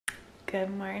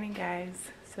Good morning, guys.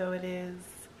 So it is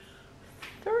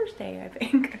Thursday, I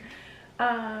think.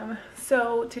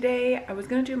 So today I was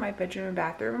gonna do my bedroom and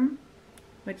bathroom,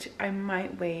 which I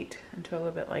might wait until a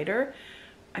little bit later.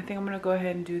 I think I'm gonna go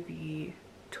ahead and do the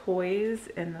toys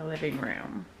in the living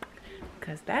room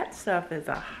because that stuff is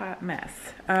a hot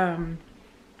mess. I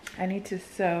need to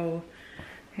sew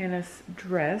Hannah's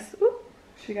dress. Ooh,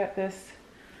 she got this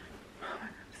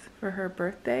for her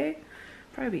birthday.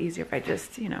 Probably be easier if I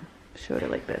just, you know, showed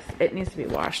it like this. It needs to be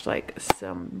washed like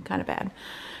some kind of bad.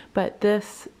 But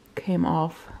this came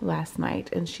off last night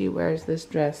and she wears this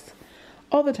dress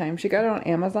all the time. She got it on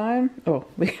Amazon. Oh,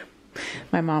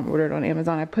 my mom ordered on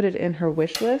Amazon. I put it in her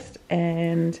wish list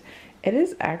and it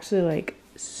is actually like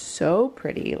so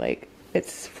pretty. Like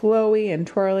it's flowy and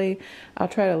twirly. I'll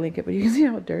try to link it, but you can see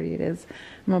how dirty it is.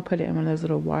 I'm gonna put it in one of those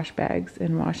little wash bags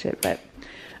and wash it. But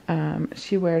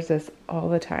she wears this all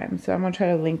the time. So I'm gonna try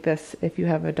to link this if you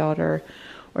have a daughter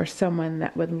or someone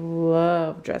that would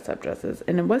love dress up dresses.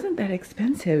 And it wasn't that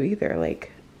expensive either.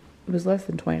 Like it was less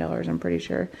than $20, I'm pretty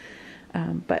sure.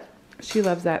 But she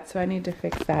loves that, so I need to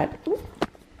fix that. Ooh.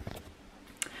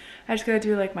 I just gotta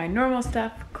do like my normal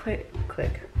stuff.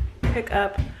 Pick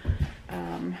up.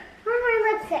 Where's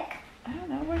my lipstick? I don't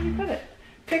know, where did you put it?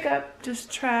 Pick up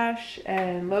just trash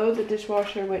and load the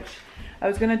dishwasher, which I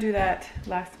was gonna do that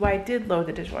I did load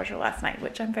the dishwasher last night,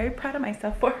 which I'm very proud of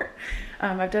myself for.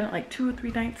 I've done it like 2 or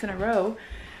 3 nights in a row,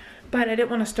 but I didn't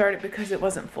want to start it because it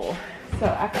wasn't full. So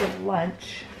after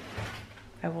lunch,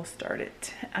 I will start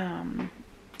it. And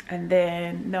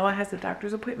then Noah has a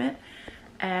doctor's appointment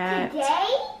at today?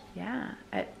 Yeah,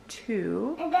 at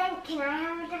 2. And then can I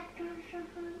have a doctor's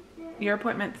appointment? Your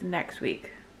appointment's next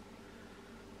week.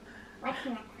 What's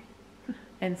next week?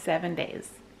 In 7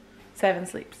 days. 7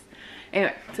 sleeps.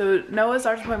 Anyway, so Noah's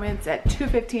doctor's appointment's at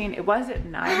 2:15. It was at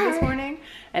 9 this morning,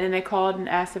 and then they called and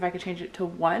asked if I could change it to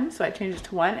 1, so I changed it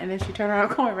to 1, and then she turned around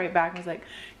and called me right back and was like,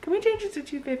 can we change it to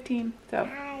 2:15? So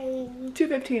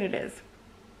 2:15 it is.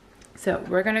 So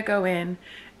we're gonna go in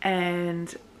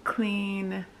and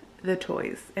clean the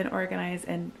toys and organize,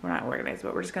 and we're not organized,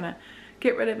 but we're just gonna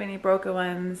get rid of any broken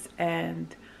ones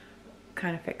and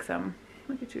kind of fix them.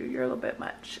 Look at you, you're a little bit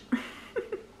much.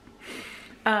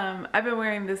 I've been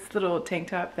wearing this little tank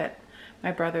top that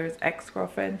my brother's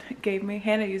ex-girlfriend gave me.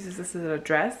 Hannah uses this as a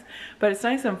dress, but it's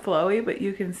nice and flowy, but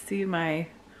you can see my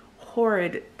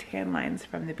horrid tan lines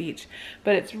from the beach.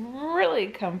 But it's really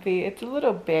comfy. It's a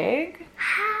little big,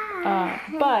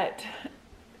 but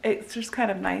it's just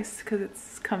kind of nice because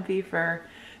it's comfy for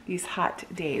these hot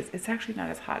days. It's actually not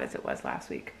as hot as it was last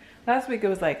week. Last week it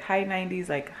was like high 90s,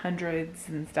 like hundreds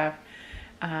and stuff.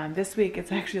 This week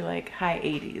it's actually like high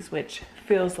 80s, which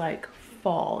feels like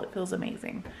fall. It feels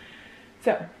amazing.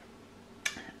 So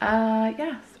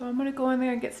yeah, so I'm gonna go in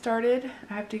there and get started.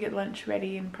 I have to get lunch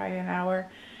ready in probably an hour,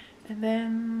 and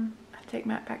then I take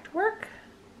Matt back to work,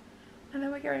 and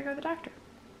then we get ready to go to the doctor,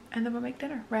 and then we'll make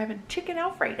dinner. We're having chicken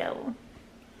Alfredo.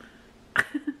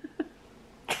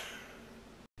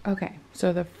 Okay,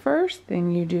 so the first thing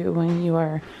you do when you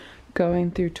are going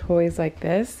through toys like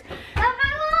this,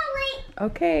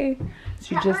 okay,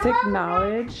 so you just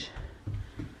acknowledge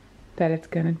that it's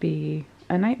gonna be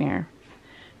a nightmare.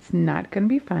 It's not gonna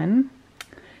be fun.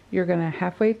 You're gonna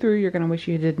halfway through, you're gonna wish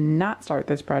you did not start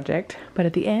this project, but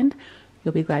at the end,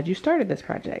 you'll be glad you started this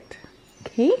project.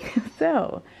 Okay,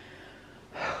 so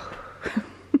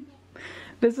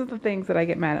this is the things that I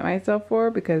get mad at myself for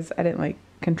because I didn't like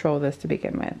control this to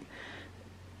begin with.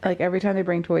 Like every time they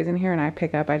bring toys in here and I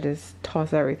pick up, I just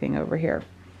toss everything over here.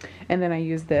 And then I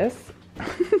use this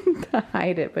to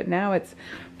hide it, but now it's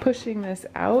pushing this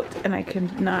out and I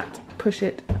cannot push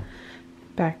it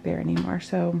back there anymore.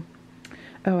 So,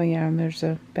 oh yeah, and there's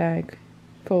a bag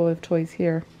full of toys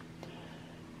here.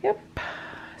 Yep.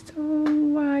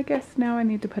 So I guess now I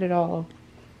need to put it all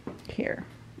here.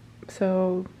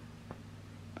 So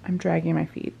I'm dragging my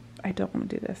feet. I don't want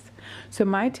to do this. So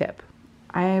my tip,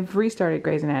 I've restarted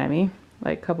Grey's Anatomy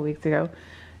like a couple weeks ago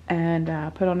and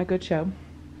put on a good show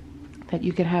that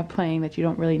you can have playing that you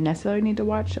don't really necessarily need to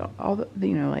watch all the,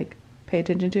 you know, like pay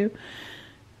attention to,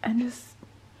 and just,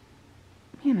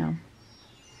 you know,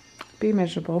 be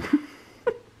miserable.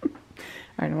 All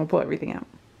right, I'm gonna pull everything out.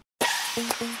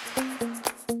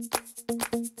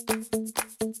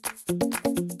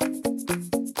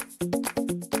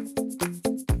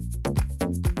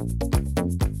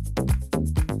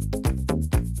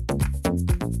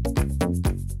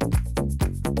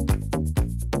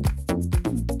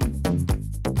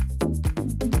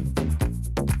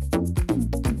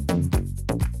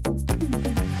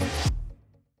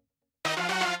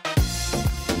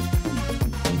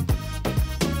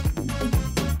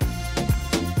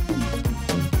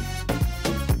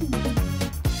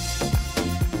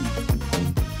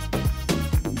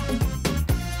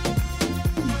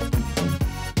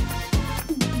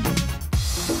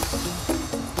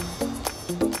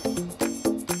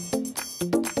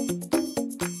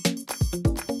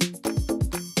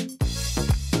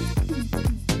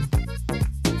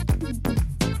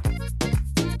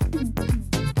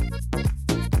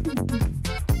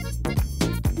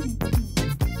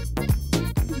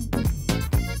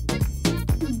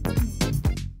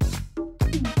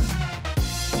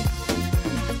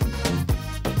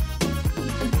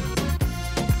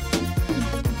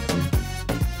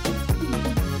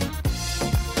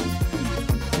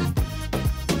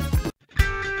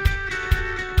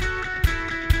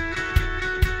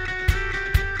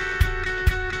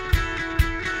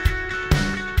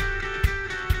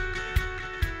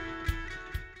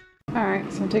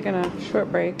 taking a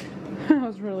short break. I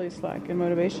was really slack in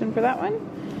motivation for that one.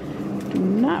 Do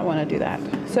not want to do that.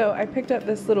 So I picked up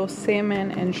this little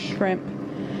salmon and shrimp.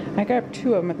 I got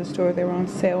 2 of them at the store. They were on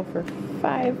sale for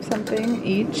 $5 something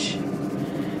each.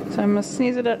 So I'm gonna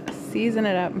season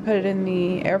it up and put it in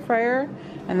the air fryer.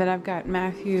 And then I've got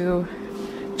Matthew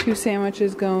 2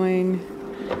 sandwiches going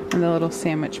and the little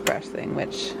sandwich press thing,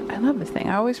 which I love this thing.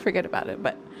 I always forget about it,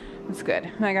 but it's good.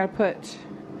 And I gotta put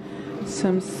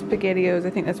some SpaghettiOs, I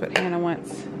think that's what Hannah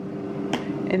wants,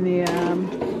 in the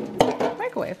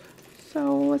microwave.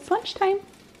 So it's lunchtime.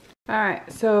 All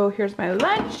right, so here's my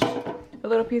lunch. A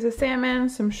little piece of salmon,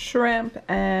 some shrimp,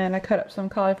 and I cut up some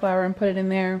cauliflower and put it in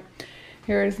there.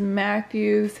 Here's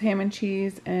Matthew's ham and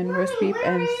cheese and roast beef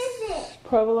and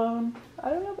provolone. I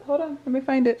don't know, hold on, let me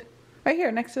find it. Right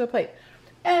here, next to the plate.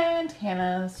 And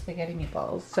Hannah's spaghetti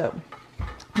meatballs. So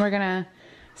we're gonna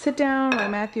sit down while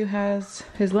Matthew has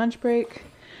his lunch break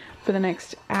for the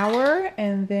next hour,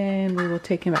 and then we will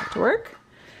take him back to work.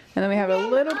 And then we have a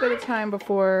little bit of time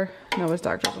before Noah's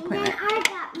doctor's appointment. And then I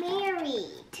got married.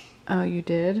 Oh, you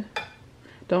did?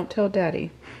 Don't tell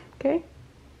Daddy, okay?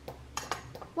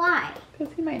 Why?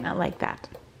 Because he might not like that.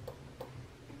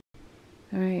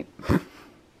 All right.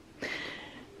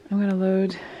 I'm gonna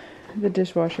load the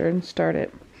dishwasher and start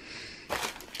it.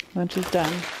 Lunch is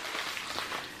done.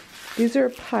 These are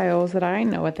piles that I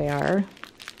know what they are.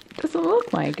 Doesn't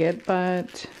look like it,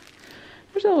 but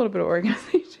there's a little bit of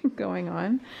organization going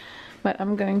on. But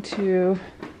I'm going to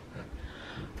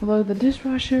load the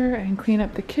dishwasher and clean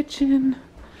up the kitchen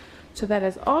so that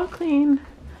is all clean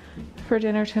for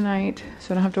dinner tonight,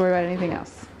 so I don't have to worry about anything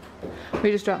else.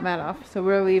 We just dropped Matt off, so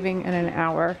we're leaving in an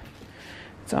hour.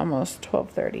 It's almost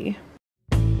 12:30.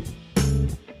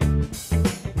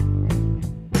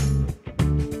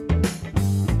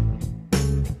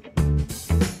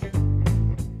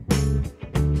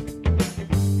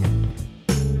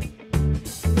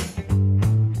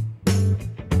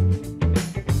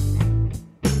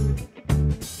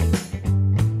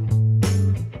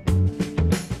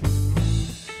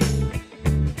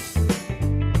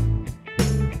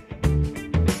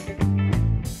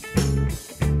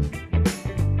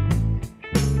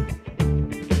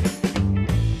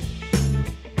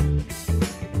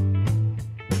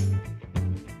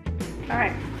 All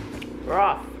right, we're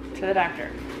off to the doctor.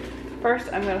 First,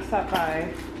 I'm gonna stop by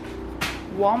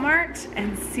Walmart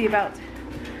and see about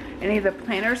any of the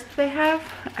planners that they have.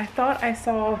 I thought I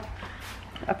saw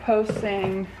a post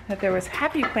saying that there was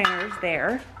happy planners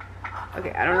there.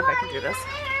 Okay, I don't know if I can do this.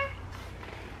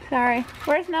 Sorry,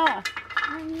 where's Noah?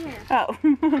 I'm here. Oh.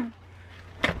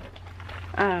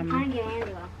 I get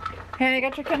Angela. Hannah, you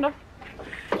got your Kindle?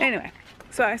 Anyway,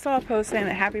 so I saw a post saying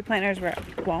that happy planners were at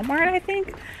Walmart, I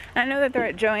think. I know that they're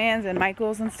at Joann's and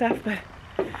Michael's and stuff, but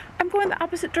I'm going the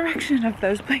opposite direction of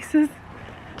those places.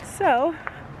 So,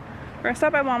 we're gonna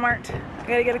stop by Walmart. I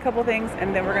gotta get a couple things,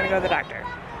 and then we're gonna go to the doctor.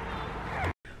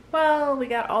 Well, we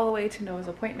got all the way to Noah's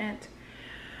appointment,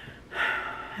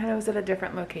 and it was at a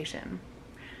different location.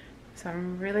 So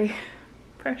I'm really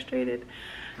frustrated.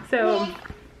 So,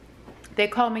 they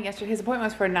called me yesterday. His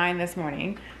appointment was for 9 this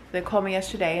morning. They called me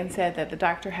yesterday and said that the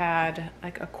doctor had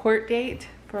like a court date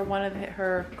for one of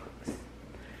her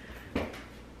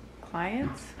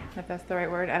clients, if that's the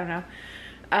right word, I don't know,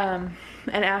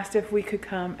 and asked if we could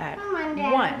come at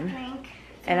 1.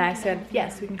 And I said,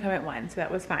 yes, we can come at 1, so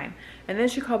that was fine. And then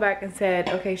she called back and said,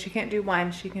 okay, she can't do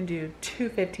 1, she can do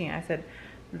 2:15. I said,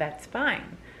 that's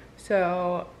fine.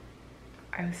 So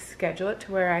I schedule it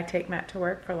to where I take Matt to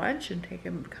work for lunch and take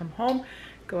him, come home,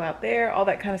 go out there, all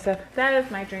that kind of stuff. That is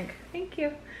my drink, thank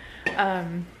you.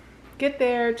 Get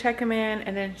there, check him in,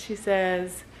 and then she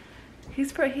says, he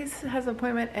has an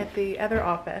appointment at the other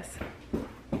office.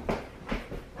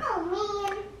 Oh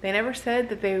man. They never said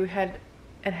that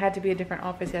it had to be a different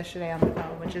office yesterday on the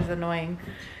phone, which is annoying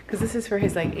because this is for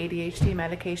his like ADHD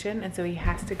medication, and so he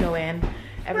has to go in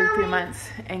every 3 months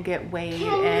and get weighed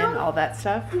and all that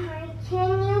stuff.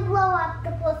 Can you blow up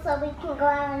the pool so we can go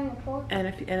out in the pool?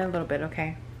 And in a little bit,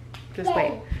 okay? Just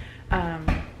wait.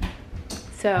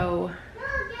 So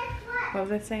what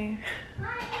was I saying?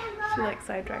 She like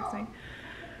sidetracks me.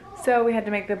 So we had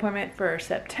to make the appointment for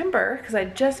September because I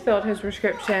just filled his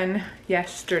prescription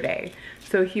yesterday.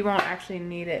 So he won't actually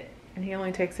need it, and he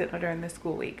only takes it during the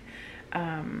school week.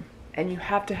 And you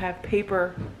have to have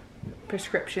paper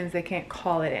prescriptions. They can't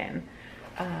call it in.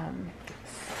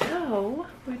 So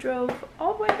we drove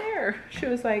all the way there. She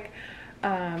was like,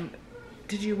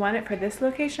 did you want it for this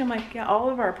location? I'm like, yeah, all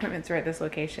of our appointments are at this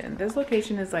location. This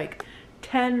location is like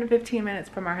 10 to 15 minutes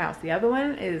from our house. The other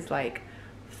one is like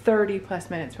 30 plus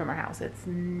minutes from our house. It's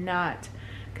not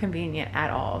convenient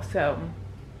at all. So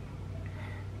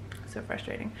So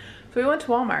frustrating. So we went to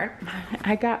Walmart.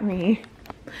 I got me,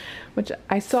 which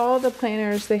I saw the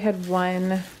planters. They had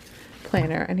one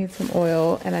planter. I need some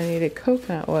oil and I needed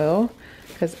coconut oil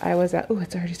because I was at, oh,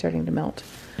 it's already starting to melt.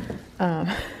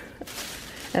 And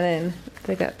then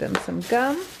they got them some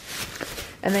gum.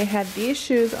 And they had these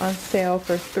shoes on sale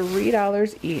for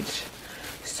 $3 each.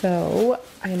 So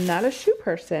I'm not a shoe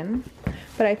person,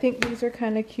 but I think these are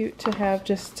kind of cute to have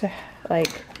just to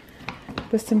like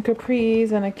with some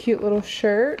capris and a cute little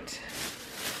shirt.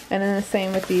 And then the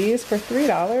same with these for $3.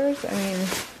 I mean,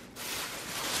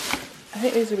 I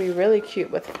think these would be really cute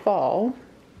with fall.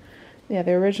 Yeah,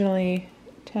 they're originally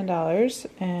 $10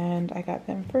 and I got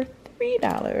them for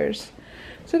 $3.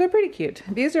 So they're pretty cute.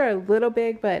 These are a little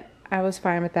big, but I was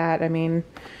fine with that. I mean,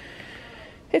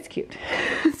 it's cute.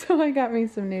 So I got me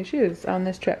some new shoes on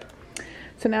this trip.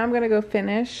 So now I'm gonna go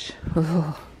finish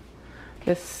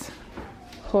this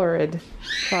horrid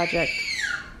project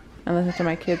and listen to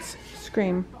my kids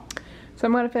scream. So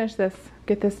I'm gonna finish this,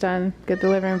 get this done, get the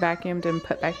living room vacuumed and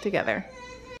put back together.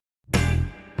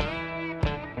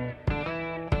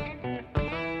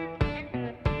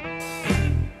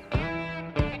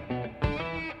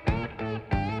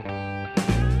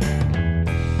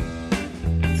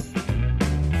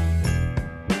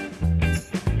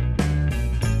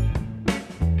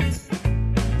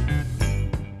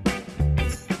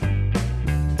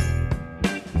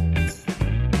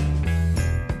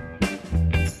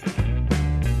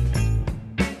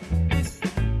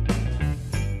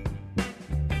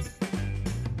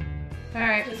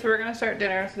 Alright, so we're gonna start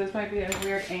dinner, so this might be a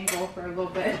weird angle for a little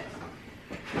bit.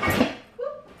 Alright.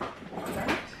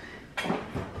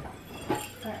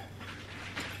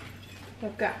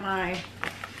 I've got my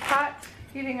pot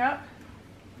heating up.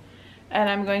 And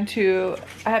I'm going to,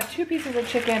 I have 2 pieces of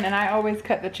chicken and I always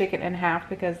cut the chicken in half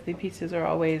because the pieces are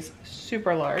always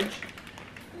super large.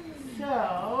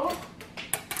 So,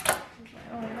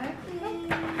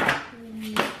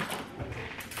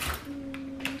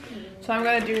 so I'm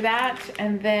going to do that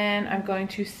and then I'm going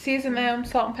to season them,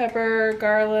 salt and pepper,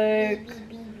 garlic,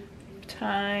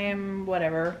 thyme,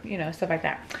 whatever, you know, stuff like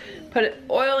that. Put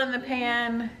oil in the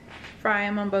pan, fry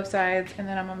them on both sides, and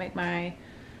then I'm going to make my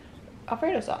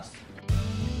Alfredo sauce.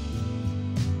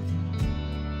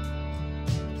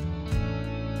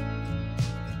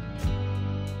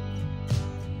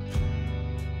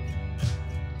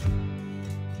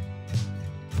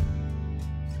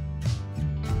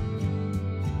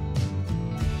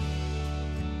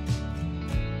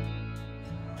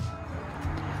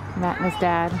 Matt and his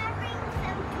dad.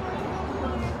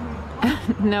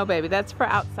 No, baby, that's for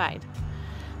outside.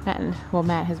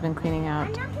 Matt has been cleaning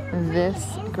out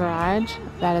this garage.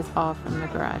 That is all from the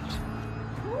garage,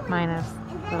 minus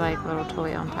the like little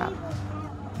toy on top.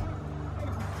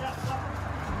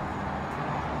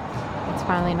 It's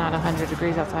finally not 100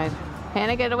 degrees outside.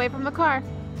 Hannah, get away from the car.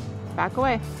 Back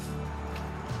away.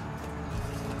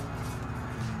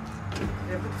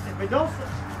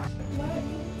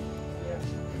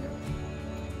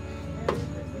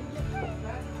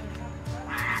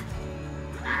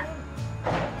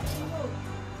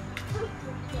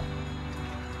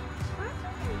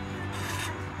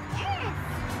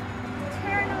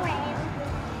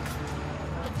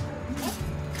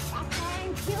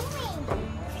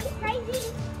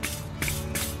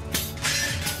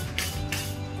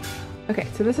 Okay,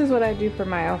 so this is what I do for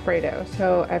my Alfredo.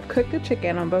 So I've cooked the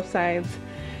chicken on both sides,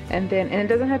 and it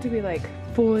doesn't have to be like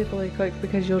fully cooked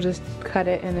because you'll just cut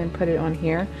it and then put it on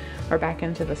here or back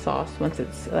into the sauce once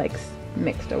it's like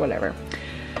mixed or whatever.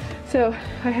 So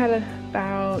I had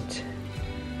about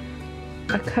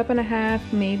a cup and a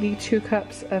half, maybe 2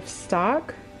 cups of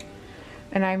stock,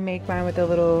 and I make mine with the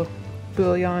little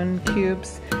bouillon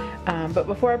cubes. But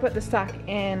before I put the stock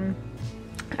in,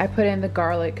 I put in the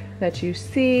garlic that you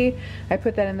see. I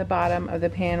put that in the bottom of the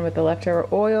pan with the leftover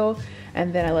oil,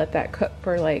 and then I let that cook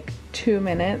for like 2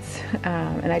 minutes.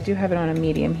 And I do have it on a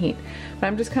medium heat. But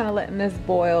I'm just kind of letting this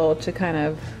boil to kind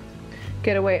of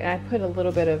get away. And I put a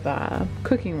little bit of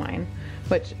cooking wine,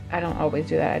 which I don't always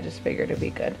do that. I just figured it'd be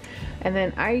good. And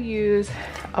then I use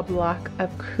a block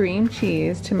of cream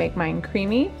cheese to make mine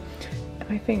creamy.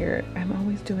 My finger, I'm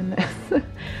always doing this.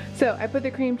 So I put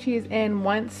the cream cheese in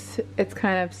once it's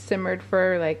kind of simmered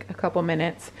for like a couple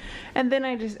minutes, and then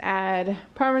I just add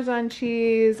Parmesan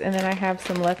cheese, and then I have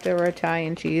some leftover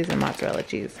Italian cheese and mozzarella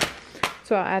cheese.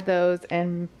 So I'll add those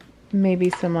and maybe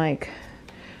some like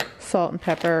salt and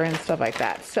pepper and stuff like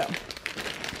that. So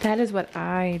that is what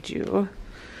I do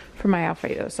for my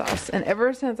Alfredo sauce. And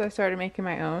ever since I started making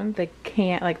my own,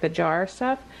 the jar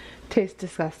stuff tastes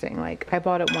disgusting. Like I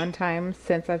bought it one time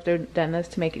since I've done this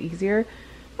to make it easier,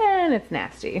 and and it's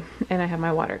nasty, and I have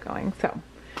my water going, so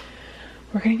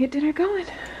we're gonna get dinner going.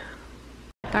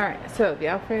 All right, so the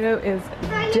Alfredo is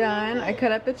done. I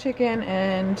cut up the chicken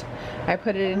and I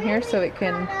put it in here so it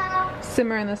can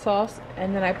simmer in the sauce,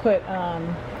 and then I put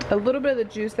a little bit of the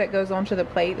juice that goes onto the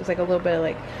plate. It's like a little bit of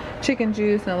like chicken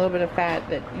juice and a little bit of fat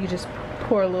that you just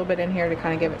pour a little bit in here to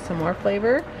kind of give it some more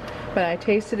flavor. But I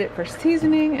tasted it for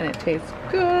seasoning and it tastes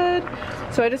good.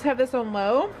 So I just have this on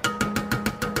low.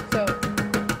 So,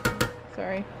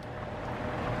 sorry.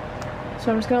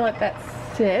 So I'm just gonna let that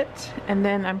sit, and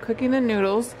then I'm cooking the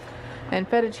noodles, and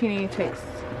fettuccine takes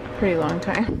a pretty long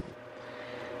time.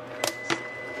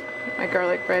 My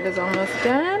garlic bread is almost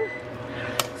done.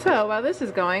 So while this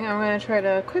is going, I'm going to try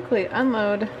to quickly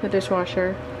unload the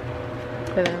dishwasher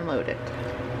and then load it.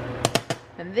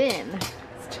 And then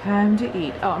it's time to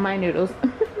eat. Oh, my noodles.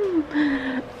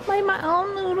 my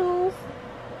own noodles.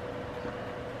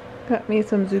 Got me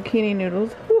some zucchini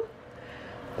noodles. Whew.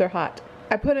 They're hot.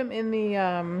 I put them in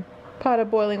the pot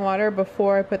of boiling water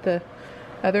before I put the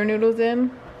other noodles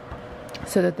in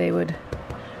so that they would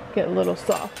get a little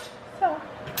soft. So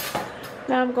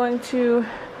now I'm going to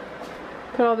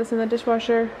put all this in the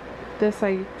dishwasher. This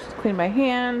I just clean my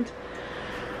hand.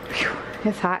 Whew,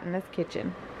 it's hot in this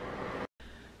kitchen.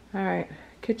 Alright,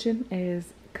 kitchen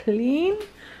is clean.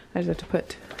 I just have to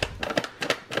put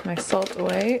my salt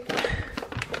away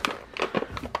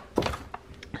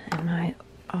and my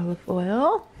olive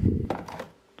oil.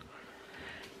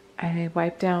 I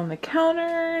wiped down the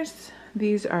counters.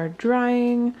 These are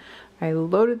drying. I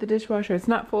loaded the dishwasher. It's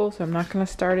not full, so I'm not going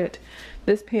to start it.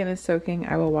 This pan is soaking.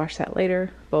 I will wash that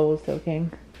later. Bowl is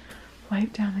soaking.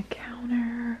 Wipe down the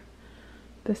counter.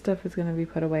 This stuff is going to be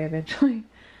put away eventually.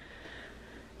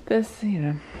 This, you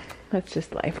know, that's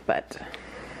just life, but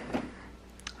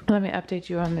let me update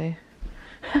you on the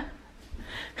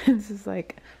this is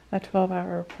like a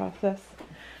 12-hour process.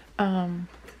 See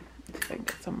if I can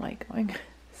get some light going.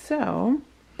 So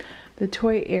the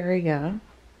toy area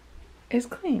is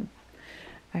clean.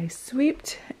 I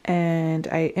sweeped and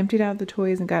I emptied out the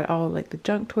toys and got all like the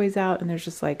junk toys out, and there's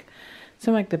just like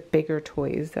some like the bigger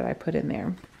toys that I put in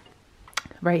there.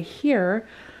 Right here,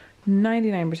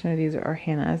 99% of these are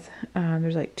Hannah's.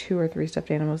 There's like 2 or 3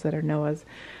 stuffed animals that are Noah's,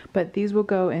 but these will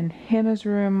go in Hannah's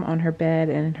room, on her bed,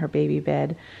 and in her baby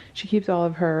bed. She keeps all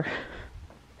of her,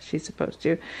 she's supposed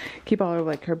to keep all of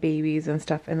like her babies and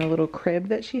stuff in a little crib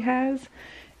that she has,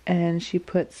 and she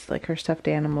puts like her stuffed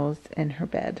animals in her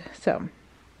bed. So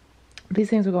these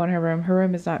things will go in her room. Her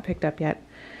room is not picked up yet.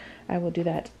 I will do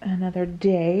that another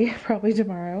day, probably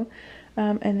tomorrow.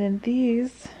 And then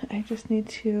these, I just need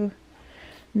to,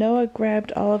 Noah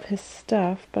grabbed all of his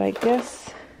stuff, but I guess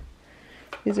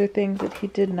these are things that he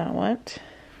did not want.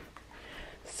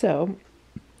 So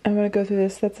I'm going to go through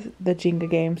this. That's the Jenga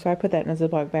game, so I put that in a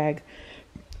Ziploc bag.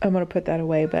 I'm going to put that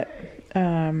away, but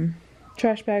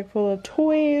trash bag full of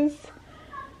toys.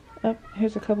 Oh,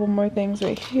 here's a couple more things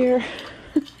right here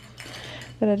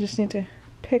that I just need to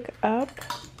pick up.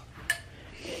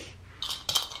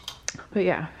 But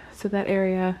yeah, so that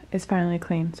area is finally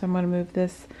clean. So I'm going to move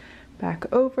this back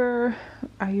over.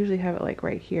 I usually have it like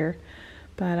right here,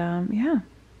 but yeah,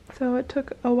 so it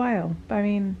took a while. I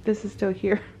mean, this is still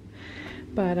here,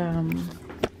 but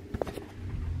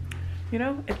you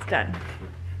know, it's done.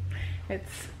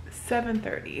 It's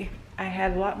 7:30. I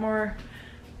had a lot more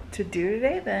to do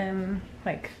today than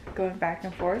like going back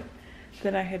and forth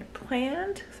than I had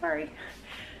planned. Sorry.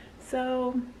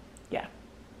 So yeah,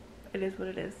 it is what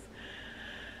it is.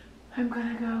 I'm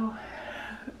gonna go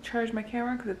charge my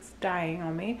camera because it's dying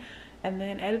on me, and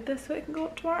then edit this so it can go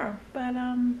up tomorrow. But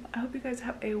I hope you guys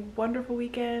have a wonderful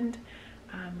weekend.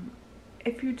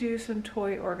 If you do some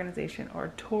toy organization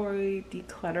or toy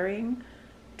decluttering,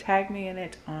 tag me in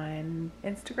it on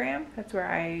Instagram. That's where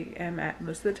I am at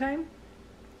most of the time.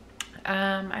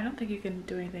 I don't think you can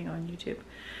do anything on YouTube,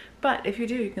 but if you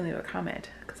do, you can leave a comment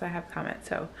because I have comments.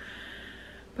 So,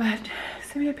 but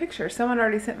send me a picture. Someone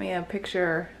already sent me a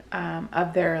picture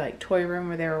of their like toy room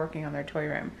where they were working on their toy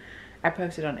room. I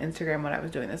posted on Instagram what I was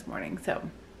doing this morning.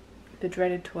 So the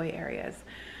dreaded toy areas.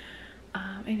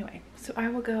 Anyway, so I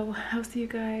will go. I'll see you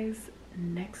guys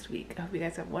next week. I hope you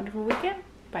guys have a wonderful weekend.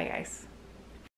 Bye guys.